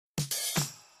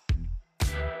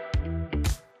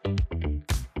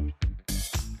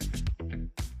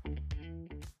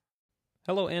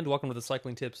Hello and welcome to the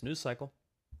Cycling Tips News Cycle.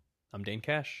 I'm Dane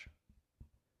Cash.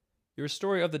 Your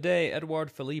story of the day: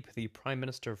 Edouard Philippe, the Prime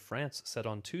Minister of France, said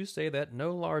on Tuesday that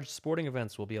no large sporting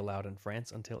events will be allowed in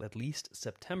France until at least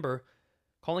September,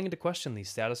 calling into question the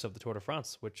status of the Tour de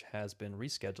France, which has been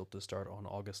rescheduled to start on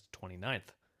August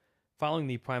 29th. Following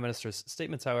the Prime Minister's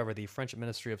statements, however, the French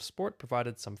Ministry of Sport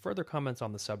provided some further comments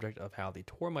on the subject of how the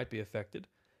Tour might be affected,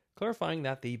 clarifying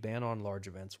that the ban on large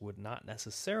events would not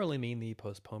necessarily mean the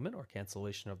postponement or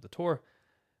cancellation of the Tour,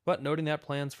 but noting that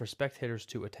plans for spectators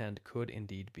to attend could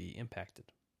indeed be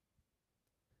impacted.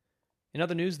 In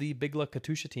other news, the Bigla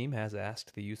Katusha team has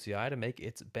asked the UCI to make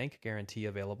its bank guarantee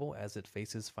available as it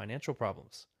faces financial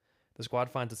problems. The squad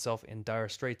finds itself in dire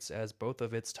straits as both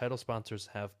of its title sponsors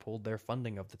have pulled their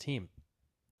funding of the team.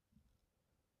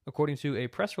 According to a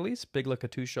press release, Bigla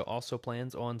Katusha also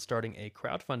plans on starting a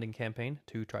crowdfunding campaign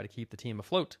to try to keep the team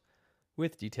afloat,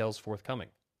 with details forthcoming.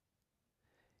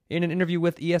 In an interview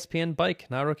with ESPN Bike,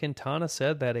 Nairo Quintana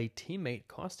said that a teammate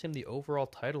cost him the overall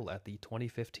title at the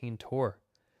 2015 Tour.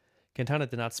 Quintana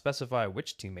did not specify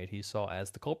which teammate he saw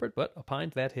as the culprit, but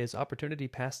opined that his opportunity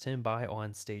passed him by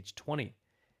on stage 20.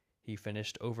 He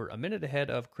finished over a minute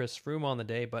ahead of Chris Froome on the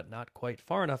day, but not quite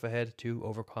far enough ahead to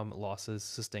overcome losses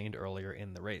sustained earlier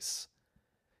in the race.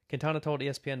 Quintana told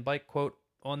ESPN Bike, quote,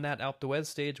 "On that Alpe d'Huez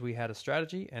stage we had a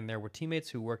strategy, and there were teammates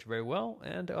who worked very well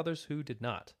and others who did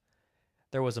not.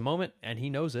 There was a moment, and he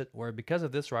knows it, where because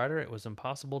of this rider it was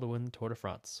impossible to win the Tour de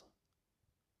France."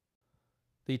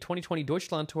 The 2020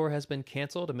 Deutschland Tour has been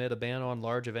cancelled amid a ban on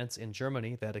large events in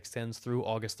Germany that extends through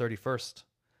August 31st.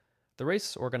 The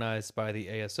race, organized by the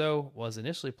ASO, was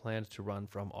initially planned to run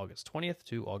from August 20th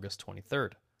to August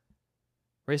 23rd.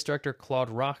 Race director Claude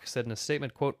Roch said in a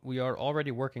statement, quote, "We are already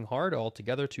working hard all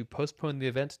together to postpone the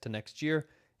event to next year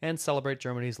and celebrate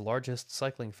Germany's largest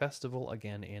cycling festival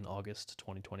again in August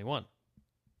 2021.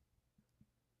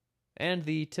 And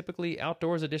the typically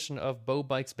outdoors edition of Bo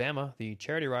Bikes Bama, the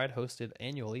charity ride hosted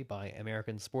annually by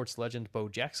American sports legend Bo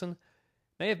Jackson,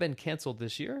 may have been canceled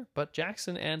this year, but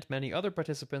Jackson and many other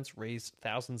participants raised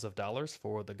thousands of dollars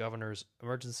for the governor's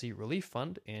emergency relief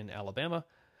fund in Alabama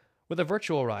with a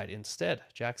virtual ride instead.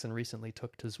 Jackson recently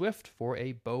took to Zwift for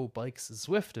a Bo Bikes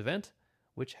Zwift event,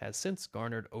 which has since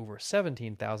garnered over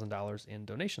 $17,000 in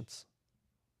donations.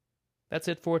 That's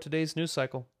it for today's news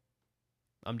cycle.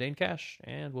 I'm Dane Cash,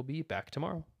 and we'll be back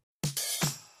tomorrow.